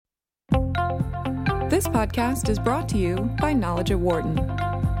This podcast is brought to you by Knowledge at Wharton.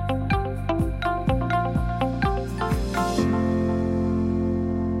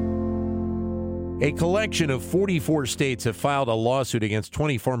 A collection of 44 states have filed a lawsuit against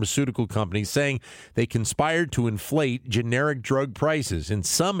 20 pharmaceutical companies saying they conspired to inflate generic drug prices, in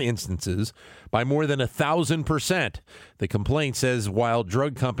some instances by more than 1,000%. The complaint says while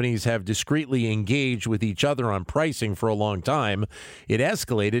drug companies have discreetly engaged with each other on pricing for a long time, it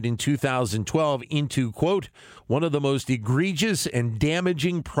escalated in 2012 into, quote, one of the most egregious and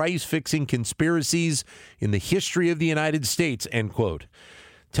damaging price-fixing conspiracies in the history of the United States, end quote.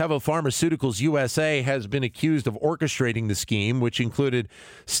 Teva Pharmaceuticals USA has been accused of orchestrating the scheme, which included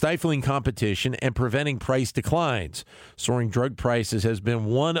stifling competition and preventing price declines. Soaring drug prices has been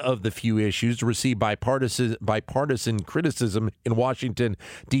one of the few issues to receive bipartisan criticism in Washington,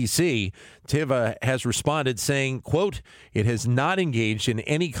 D.C. Teva has responded saying, quote, it has not engaged in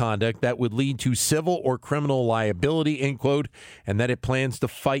any conduct that would lead to civil or criminal liability, end quote, and that it plans to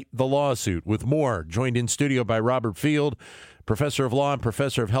fight the lawsuit. With more, joined in studio by Robert Field, Professor of Law and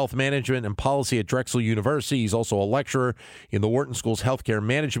Professor of Health Management and Policy at Drexel University. He's also a lecturer in the Wharton School's Healthcare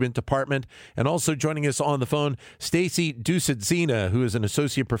Management Department. And also joining us on the phone, Stacy Dusetzina, who is an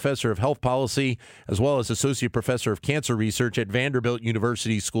Associate Professor of Health Policy, as well as Associate Professor of Cancer Research at Vanderbilt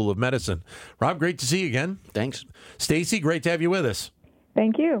University School of Medicine. Rob, great to see you again. Thanks. Stacy, great to have you with us.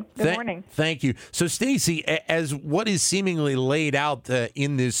 Thank you. Good morning. Thank you. So, Stacy, as what is seemingly laid out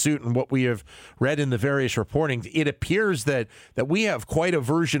in this suit and what we have read in the various reporting, it appears that we have quite a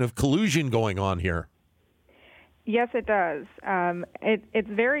version of collusion going on here. Yes, it does. It's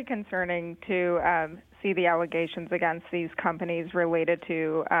very concerning to see the allegations against these companies related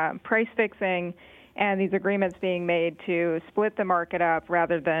to price fixing and these agreements being made to split the market up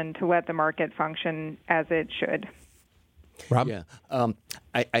rather than to let the market function as it should. Rob? Yeah.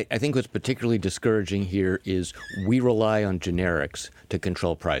 I think what's particularly discouraging here is we rely on generics to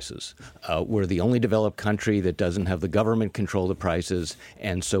control prices. We're the only developed country that doesn't have the government control the prices,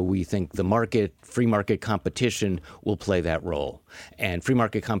 and so we think the market, free market competition, will play that role. And free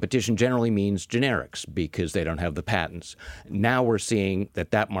market competition generally means generics because they don't have the patents. Now we're seeing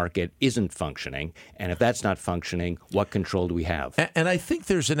that market isn't functioning, and if that's not functioning, what control do we have? And I think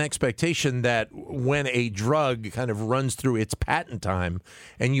there's an expectation that when a drug kind of runs through its patent time,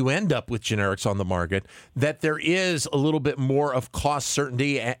 and you end up with generics on the market, that there is a little bit more of cost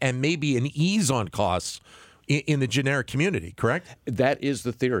certainty and maybe an ease on costs in the generic community, correct? That is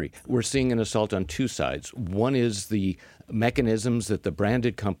the theory. We're seeing an assault on two sides. One is the mechanisms that the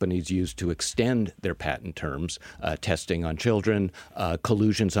branded companies use to extend their patent terms, testing on children,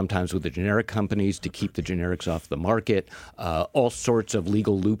 collusion sometimes with the generic companies to keep the generics off the market, all sorts of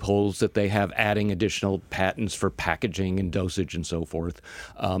legal loopholes that they have, adding additional patents for packaging and dosage and so forth.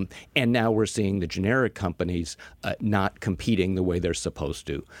 And now we're seeing the generic companies not competing the way they're supposed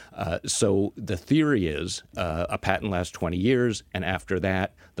to. So the theory is a patent lasts 20 years, and after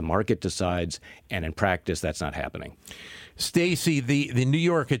that, the market decides, and in practice, that's not happening. Stacy, the New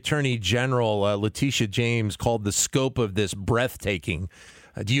York Attorney General, Letitia James, called the scope of this breathtaking.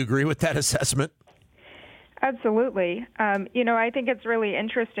 Do you agree with that assessment? Absolutely. I think it's really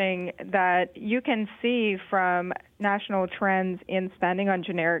interesting that you can see from national trends in spending on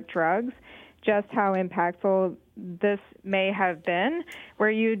generic drugs just how impactful this may have been,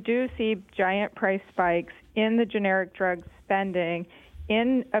 where you do see giant price spikes in the generic drug spending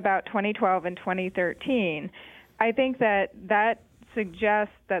in about 2012 and 2013. I think that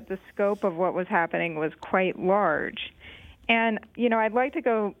suggests that the scope of what was happening was quite large. And, I'd like to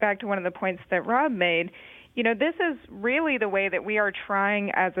go back to one of the points that Rob made. This is really the way that we are trying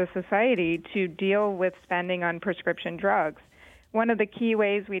as a society to deal with spending on prescription drugs. One of the key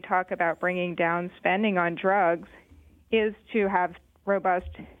ways we talk about bringing down spending on drugs is to have robust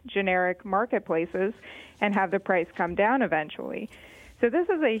generic marketplaces and have the price come down eventually. So this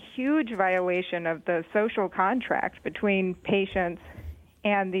is a huge violation of the social contract between patients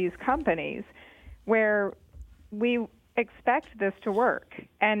and these companies, where we expect this to work.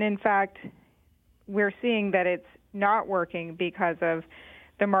 And in fact, we're seeing that it's not working because of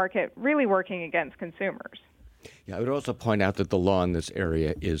the market really working against consumers. Yeah, I would also point out that the law in this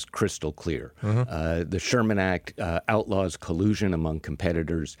area is crystal clear. The Sherman Act outlaws collusion among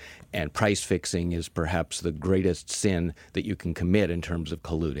competitors, and price fixing is perhaps the greatest sin that you can commit in terms of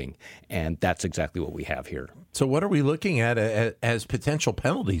colluding, and that's exactly what we have here. So what are we looking at as potential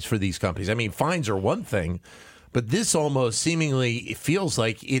penalties for these companies? I mean, fines are one thing, But this almost seemingly feels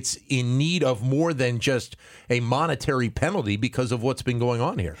like it's in need of more than just a monetary penalty because of what's been going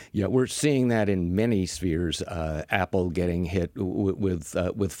on here. Yeah, we're seeing that in many spheres. Apple getting hit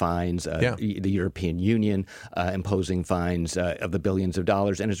with fines, the European Union imposing fines of the billions of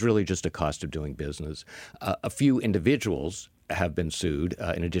dollars, and it's really just a cost of doing business. A few individuals have been sued,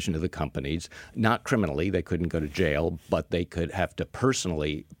 in addition to the companies, not criminally. They couldn't go to jail, but they could have to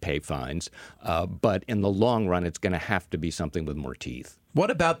personally pay fines. But in the long run, it's going to have to be something with more teeth. What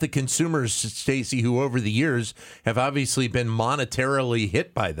about the consumers, Stacey, who over the years have obviously been monetarily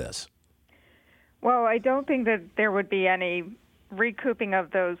hit by this? Well, I don't think that there would be any recouping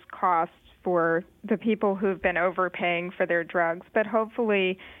of those costs for the people who've been overpaying for their drugs, but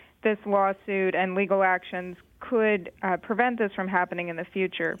hopefully this lawsuit and legal actions could prevent this from happening in the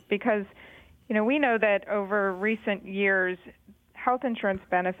future, because we know that over recent years health insurance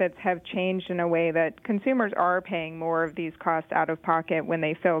benefits have changed in a way that consumers are paying more of these costs out of pocket when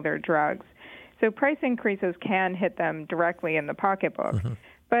they fill their drugs. So price increases can hit them directly in the pocketbook,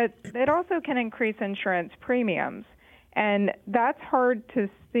 but it also can increase insurance premiums, and that's hard to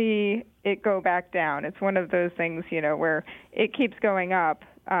see it go back down. It's one of those things, where it keeps going up.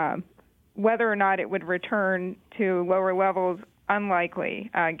 Whether or not it would return to lower levels,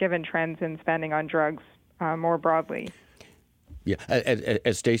 unlikely, given trends in spending on drugs more broadly. Yeah,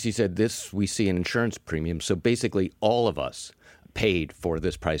 as Stacey said, this we see in insurance premiums. So basically, all of us paid for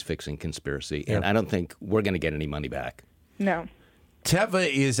this price-fixing conspiracy, and I don't think we're going to get any money back. No. Teva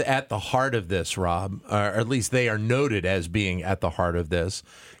is at the heart of this, Rob, or at least they are noted as being at the heart of this.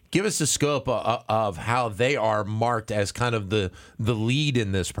 Give us the scope of how they are marked as kind of the lead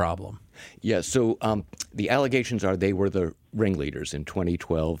in this problem. Yeah, so the allegations are they were the ringleaders in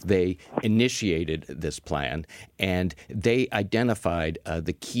 2012. They initiated this plan, and they identified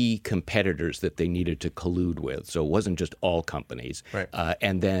the key competitors that they needed to collude with. So it wasn't just all companies. Right.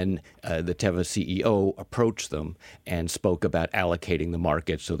 And then the Teva CEO approached them and spoke about allocating the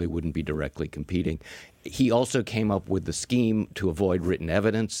market so they wouldn't be directly competing. He also came up with the scheme to avoid written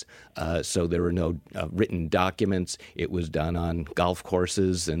evidence, so there were no written documents. It was done on golf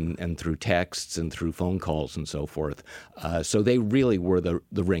courses and through texts and through phone calls and so forth. So they really were the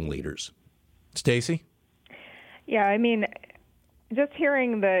ringleaders. Stacey? Yeah, I mean, just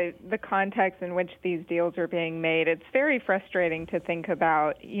hearing the context in which these deals are being made, it's very frustrating to think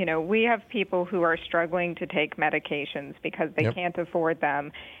about. We have people who are struggling to take medications because they can't afford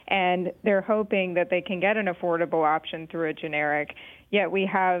them, and they're hoping that they can get an affordable option through a generic. Yet we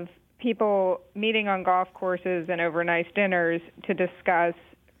have people meeting on golf courses and over nice dinners to discuss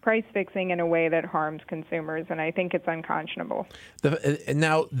price fixing in a way that harms consumers, and I think it's unconscionable.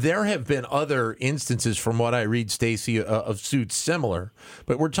 Now, there have been other instances, from what I read, Stacey, of suits similar,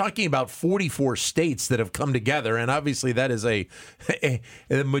 but we're talking about 44 states that have come together, and obviously that is a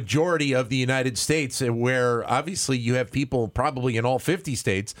majority of the United States, where obviously you have people probably in all 50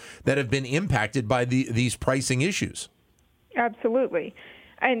 states that have been impacted by these pricing issues. Absolutely.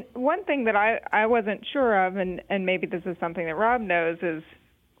 And one thing that I wasn't sure of, and maybe this is something that Rob knows, is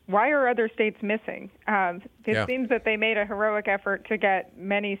why are other states missing? It seems that they made a heroic effort to get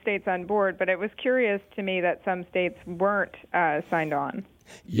many states on board, but it was curious to me that some states weren't signed on.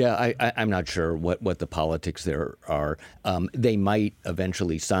 Yeah, I'm not sure what the politics there are. They might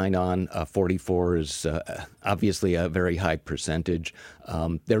eventually sign on. 44 is obviously a very high percentage.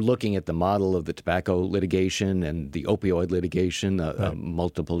 They're looking at the model of the tobacco litigation and the opioid litigation.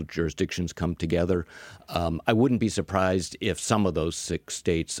 Multiple jurisdictions come together. I wouldn't be surprised if some of those 6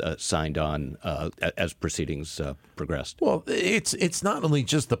 states signed on as proceedings progressed. Well, it's not only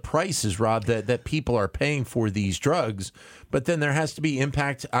just the prices, Rob, that people are paying for these drugs, but then there has to be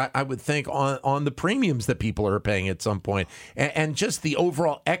impact, I would think, on the premiums that people are paying at some point, and just the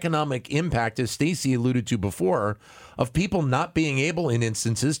overall economic impact, as Stacey alluded to before, of people not being able, in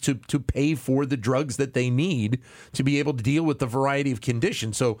instances, to pay for the drugs that they need to be able to deal with the variety of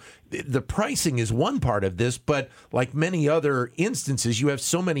conditions. So the pricing is one part of this, but like many other instances, you have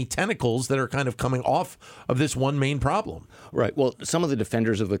so many tentacles that are kind of coming off of this one main problem. Right. Well, some of the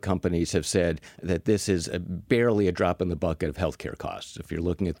defenders of the companies have said that this is barely a drop in the bucket of healthcare costs. If you're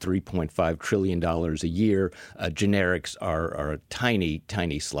looking at $3.5 trillion a year, generics are a tiny,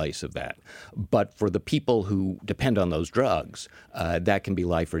 tiny slice of that. But for the people who depend on those drugs, that can be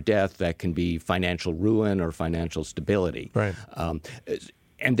life or death. That can be financial ruin or financial stability. Right.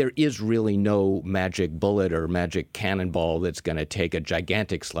 And there is really no magic bullet or magic cannonball that's going to take a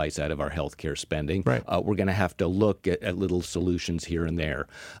gigantic slice out of our healthcare spending. Right. We're going to have to look at little solutions here and there.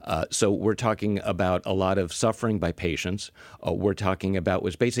 So we're talking about a lot of suffering by patients. We're talking about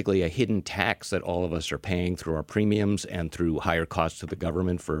what's basically a hidden tax that all of us are paying through our premiums and through higher costs to the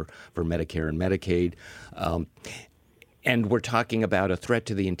government for Medicare and Medicaid. And we're talking about a threat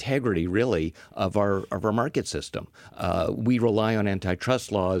to the integrity, really, of our market system. We rely on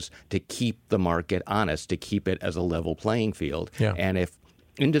antitrust laws to keep the market honest, to keep it as a level playing field. Yeah. And if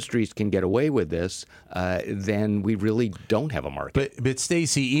industries can get away with this, then we really don't have a market. But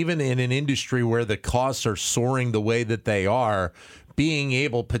Stacey, even in an industry where the costs are soaring the way that they are, being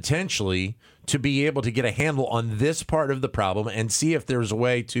able potentially to be able to get a handle on this part of the problem and see if there's a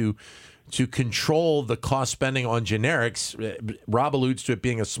way to control the cost spending on generics. Rob alludes to it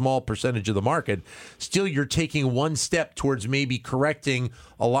being a small percentage of the market. Still, you're taking one step towards maybe correcting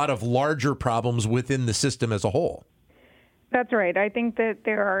a lot of larger problems within the system as a whole. That's right. I think that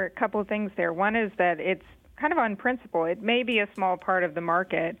there are a couple of things there. One is that it's kind of on principle. It may be a small part of the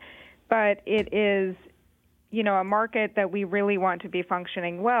market, but it is, a market that we really want to be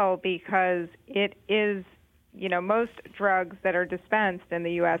functioning well because it is, most drugs that are dispensed in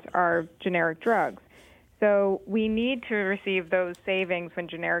the U.S. are generic drugs. So we need to receive those savings when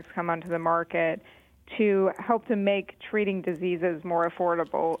generics come onto the market to help to make treating diseases more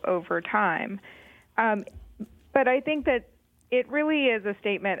affordable over time. But I think that it really is a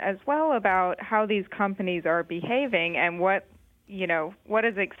statement as well about how these companies are behaving and what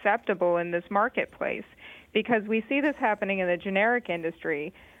is acceptable in this marketplace. Because we see this happening in the generic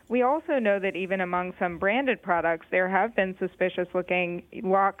industry. We also know that even among some branded products, there have been suspicious-looking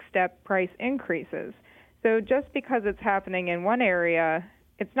lockstep price increases. So just because it's happening in one area,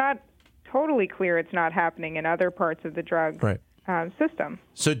 it's not totally clear it's not happening in other parts of the drug system.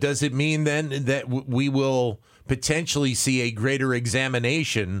 So does it mean then that we will potentially see a greater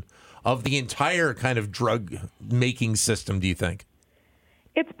examination of the entire kind of drug-making system, do you think?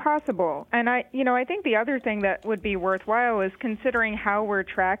 It's possible. And I think the other thing that would be worthwhile is considering how we're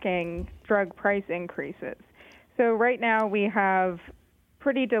tracking drug price increases. So right now we have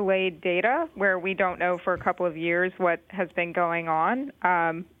pretty delayed data where we don't know for a couple of years what has been going on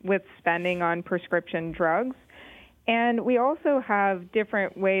with spending on prescription drugs. And we also have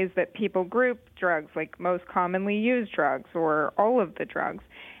different ways that people group drugs, like most commonly used drugs or all of the drugs.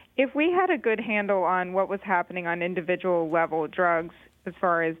 If we had a good handle on what was happening on individual level drugs as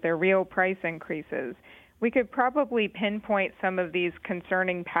far as their real price increases, we could probably pinpoint some of these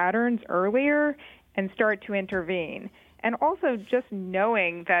concerning patterns earlier and start to intervene. And also just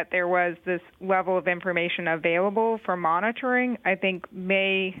knowing that there was this level of information available for monitoring, I think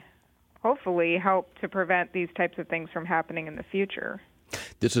may hopefully help to prevent these types of things from happening in the future.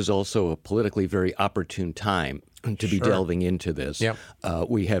 This is also a politically very opportune time to be delving into this. Yep.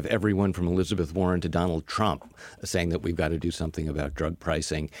 We have everyone from Elizabeth Warren to Donald Trump saying that we've got to do something about drug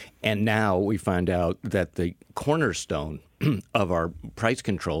pricing. And now we find out that the cornerstone of our price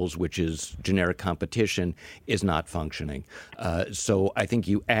controls, which is generic competition, is not functioning. So I think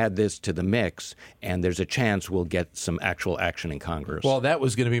you add this to the mix, and there's a chance we'll get some actual action in Congress. Well, that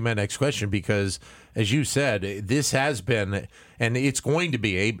was going to be my next question because, as you said, this has been, and it's going to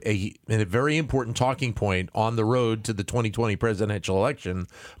be a very important talking point on the road to the 2020 presidential election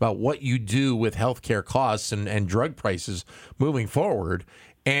about what you do with healthcare costs and drug prices moving forward.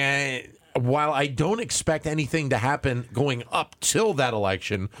 And while I don't expect anything to happen going up till that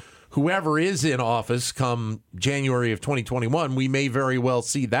election, whoever is in office come January of 2021, we may very well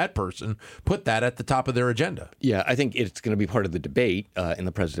see that person put that at the top of their agenda. Yeah, I think it's going to be part of the debate in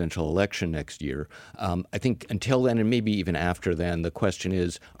the presidential election next year. I think until then, and maybe even after then, the question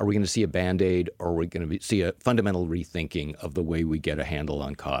is, are we going to see a Band-Aid or are we going to see a fundamental rethinking of the way we get a handle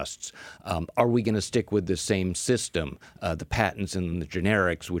on costs? Are we going to stick with the same system, the patents and the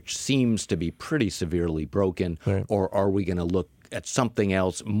generics, which seems to be pretty severely broken, or are we going to look at something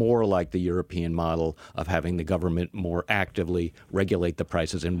else more like the European model of having the government more actively regulate the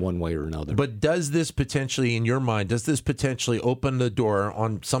prices in one way or another? But does this potentially, in your mind, does this potentially open the door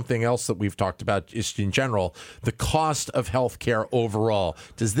on something else that we've talked about just in general, the cost of healthcare overall?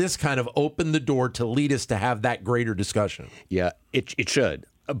 Does this kind of open the door to lead us to have that greater discussion? Yeah, it should.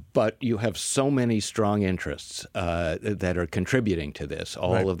 But you have so many strong interests that are contributing to this,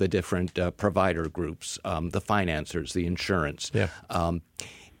 all of the different provider groups, the financiers, the insurance. Yeah.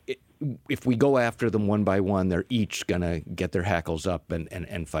 If we go after them one by one, they're each going to get their hackles up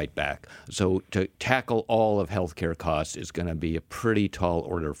and fight back. So to tackle all of healthcare costs is going to be a pretty tall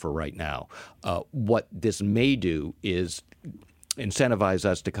order for right now. What this may do is incentivize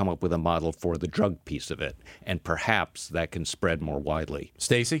us to come up with a model for the drug piece of it, and perhaps that can spread more widely.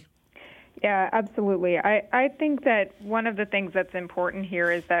 Stacey? Yeah, absolutely. I think that one of the things that's important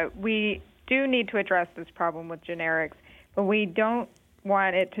here is that we do need to address this problem with generics, but we don't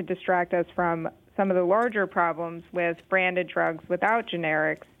want it to distract us from some of the larger problems with branded drugs without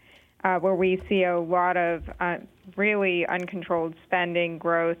generics, where we see a lot of really uncontrolled spending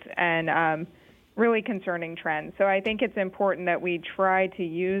growth and really concerning trends. So I think it's important that we try to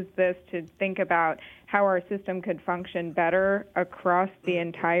use this to think about how our system could function better across the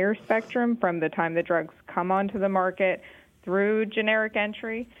entire spectrum from the time the drugs come onto the market through generic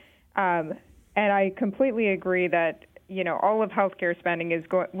entry. And I completely agree that, all of healthcare spending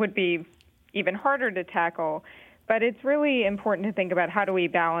would be even harder to tackle, but it's really important to think about how do we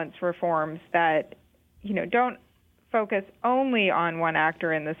balance reforms that, don't focus only on one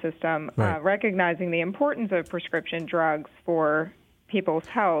actor in the system, right. Recognizing the importance of prescription drugs for people's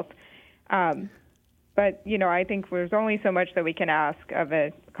health. But, I think there's only so much that we can ask of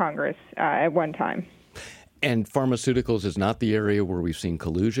a Congress at one time. And pharmaceuticals is not the area where we've seen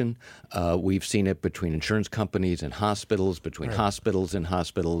collusion. We've seen it between insurance companies and hospitals, between right. hospitals and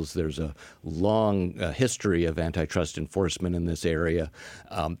hospitals. There's a long history of antitrust enforcement in this area.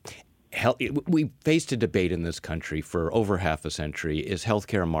 We faced a debate in this country for over half a century. Is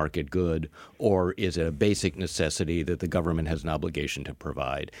healthcare market good, or is it a basic necessity that the government has an obligation to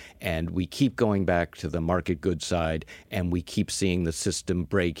provide? And we keep going back to the market good side, and we keep seeing the system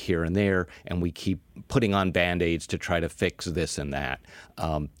break here and there, and we keep putting on Band-Aids to try to fix this and that.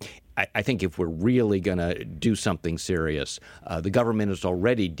 I think if we're really going to do something serious, the government is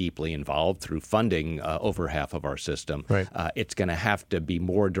already deeply involved through funding over half of our system. Right. It's going to have to be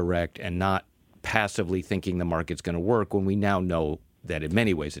more direct and not passively thinking the market's going to work when we now know that in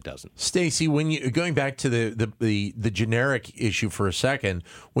many ways it doesn't. Stacey, when you going back to the generic issue for a second,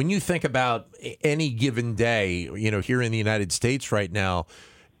 when you think about any given day, here in the United States right now,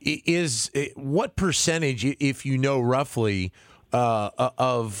 what percentage, if you know roughly,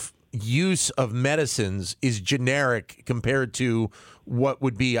 of use of medicines is generic compared to what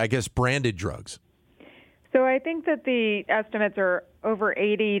would be, I guess, branded drugs? So I think that the estimates are over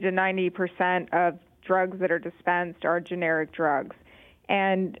 80 to 90% of drugs that are dispensed are generic drugs.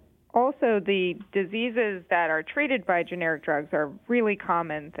 And also the diseases that are treated by generic drugs are really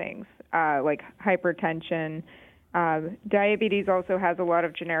common things, like hypertension. Diabetes also has a lot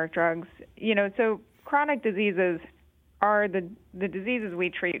of generic drugs. So chronic diseases are the diseases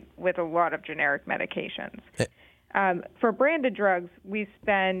we treat with a lot of generic medications. For branded drugs, we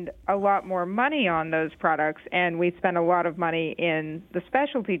spend a lot more money on those products, and we spend a lot of money in the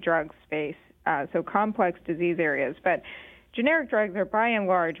specialty drug space, so complex disease areas. But generic drugs are, by and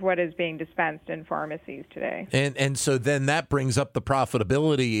large, what is being dispensed in pharmacies today. And so then that brings up the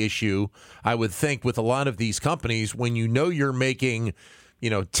profitability issue, I would think, with a lot of these companies. When you're making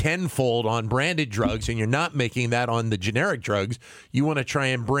tenfold on branded drugs and you're not making that on the generic drugs, you want to try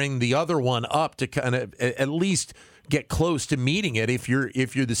and bring the other one up to kind of at least get close to meeting it if you're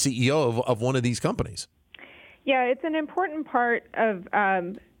the CEO of one of these companies. Yeah, it's an important part of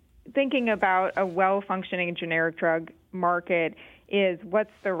thinking about a well-functioning generic drug market is what's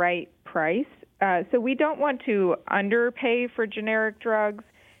the right price. So we don't want to underpay for generic drugs.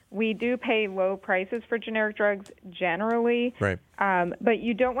 We do pay low prices for generic drugs generally, right. But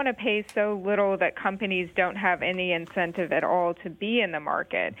you don't want to pay so little that companies don't have any incentive at all to be in the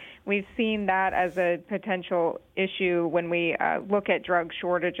market. We've seen that as a potential issue when we look at drug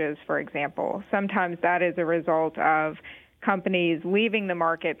shortages, for example. Sometimes that is a result of companies leaving the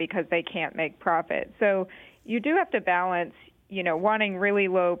market because they can't make profit. So you do have to balance wanting really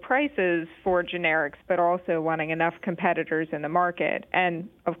low prices for generics, but also wanting enough competitors in the market. And,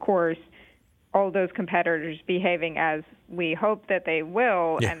 of course, all those competitors behaving as we hope that they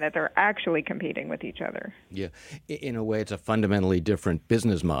will, yeah. and that they're actually competing with each other. Yeah. In a way, it's a fundamentally different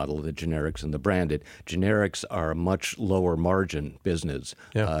business model, the generics and the branded. Generics are a much lower margin business.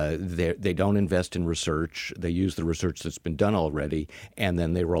 Yeah. They don't invest in research. They use the research that's been done already, and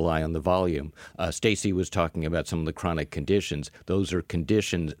then they rely on the volume. Stacey was talking about some of the chronic conditions. Those are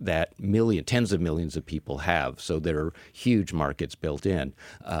conditions that tens of millions of people have, so there are huge markets built in.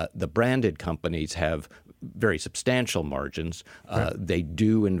 The branded companies have very substantial margins. Right. They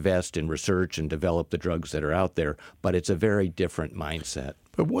do invest in research and develop the drugs that are out there, but it's a very different mindset.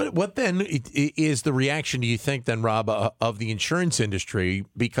 But what then is the reaction, do you think, then, Rob, of the insurance industry?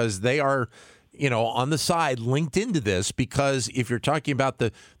 Because they are, on the side linked into this, because if you're talking about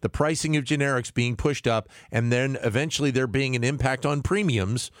the pricing of generics being pushed up and then eventually there being an impact on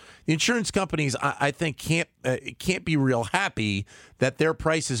premiums, the insurance companies, I think, can't be real happy that their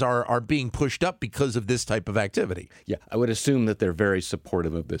prices are being pushed up because of this type of activity. Yeah, I would assume that they're very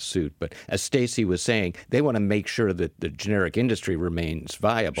supportive of this suit. But as Stacy was saying, they want to make sure that the generic industry remains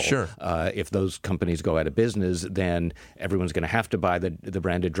viable. Sure. If those companies go out of business, then everyone's going to have to buy the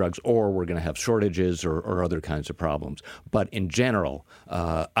branded drugs, or we're going to have shortages or other kinds of problems. But in general,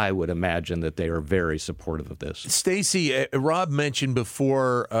 I would imagine that they are very supportive of this. Stacy, Rob mentioned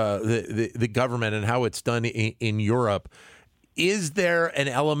before the government and how it's done in Europe. Is there an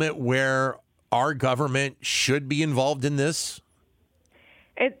element where our government should be involved in this?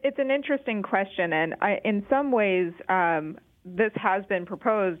 It's an interesting question, and in some ways, this has been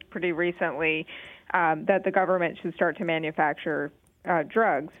proposed pretty recently that the government should start to manufacture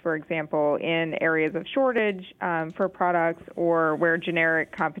drugs, for example, in areas of shortage for products or where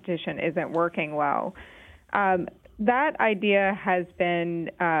generic competition isn't working well. That idea has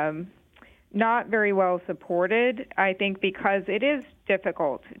been not very well supported, I think, because it is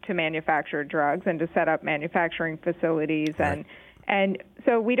difficult to manufacture drugs and to set up manufacturing facilities. Right. And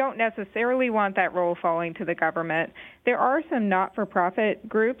so we don't necessarily want that role falling to the government. There are some not-for-profit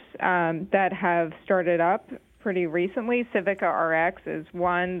groups that have started up pretty recently. Civica RX is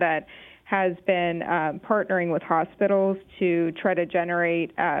one that has been partnering with hospitals to try to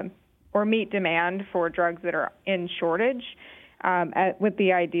generate or meet demand for drugs that are in shortage, with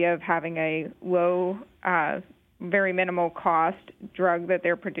the idea of having a low, very minimal cost drug that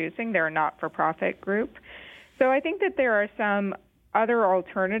they're producing. They're a not-for-profit group. So I think that there are some other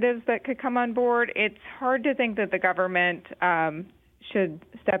alternatives that could come on board. It's hard to think that the government should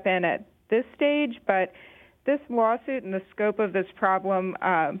step in at this stage, but this lawsuit and the scope of this problem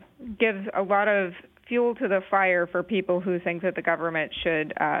gives a lot of fuel to the fire for people who think that the government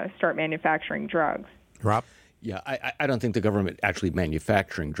should start manufacturing drugs. Rob? Yeah, I don't think the government actually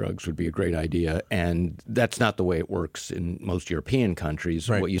manufacturing drugs would be a great idea, and that's not the way it works in most European countries.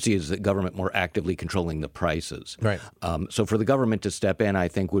 Right. What you see is the government more actively controlling the prices. Right. So for the government to step in, I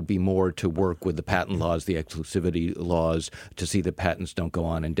think, would be more to work with the patent laws, the exclusivity laws, to see that patents don't go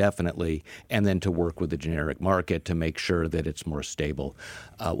on indefinitely, and then to work with the generic market to make sure that it's more stable.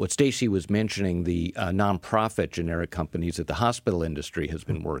 What Stacy was mentioning, the nonprofit generic companies that the hospital industry has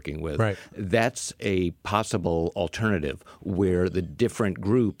been working with, right. That's a possible alternative where the different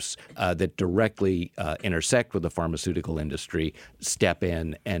groups that directly intersect with the pharmaceutical industry step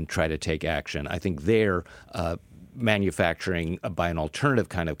in and try to take action. I think their manufacturing by an alternative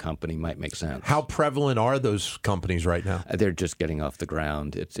kind of company might make sense. How prevalent are those companies right now? They're just getting off the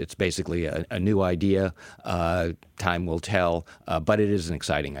ground. It's basically a new idea. Time will tell, but it is an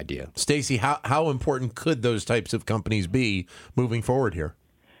exciting idea. Stacy, how important could those types of companies be moving forward here?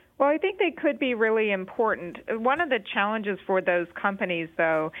 Well, I think they could be really important. One of the challenges for those companies,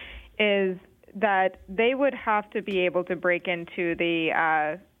 though, is that they would have to be able to break into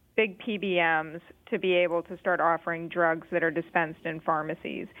the big PBMs to be able to start offering drugs that are dispensed in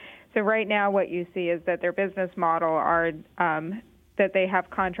pharmacies. So right now what you see is that their business model are that they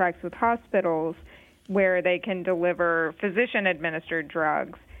have contracts with hospitals where they can deliver physician-administered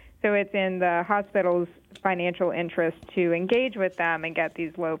drugs. So it's in the hospital's financial interest to engage with them and get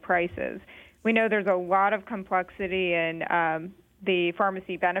these low prices. We know there's a lot of complexity in the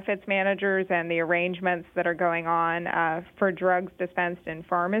pharmacy benefits managers and the arrangements that are going on for drugs dispensed in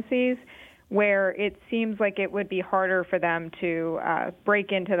pharmacies, where it seems like it would be harder for them to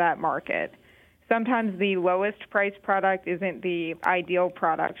break into that market. Sometimes the lowest price product isn't the ideal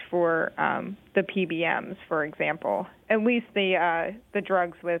product for the PBMs, for example, at least the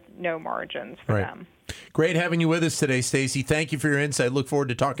drugs with no margins for them. Great having you with us today, Stacy. Thank you for your insight. Look forward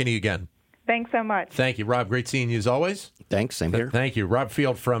to talking to you again. Thanks so much. Thank you, Rob. Great seeing you as always. Thanks. Same here. Thank you. Rob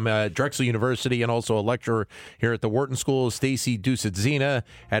Field from Drexel University and also a lecturer here at the Wharton School. Stacy Ducet-Zina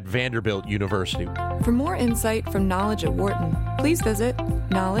at Vanderbilt University. For more insight from Knowledge at Wharton, please visit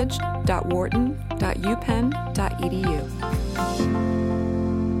knowledge.wharton.upenn.edu.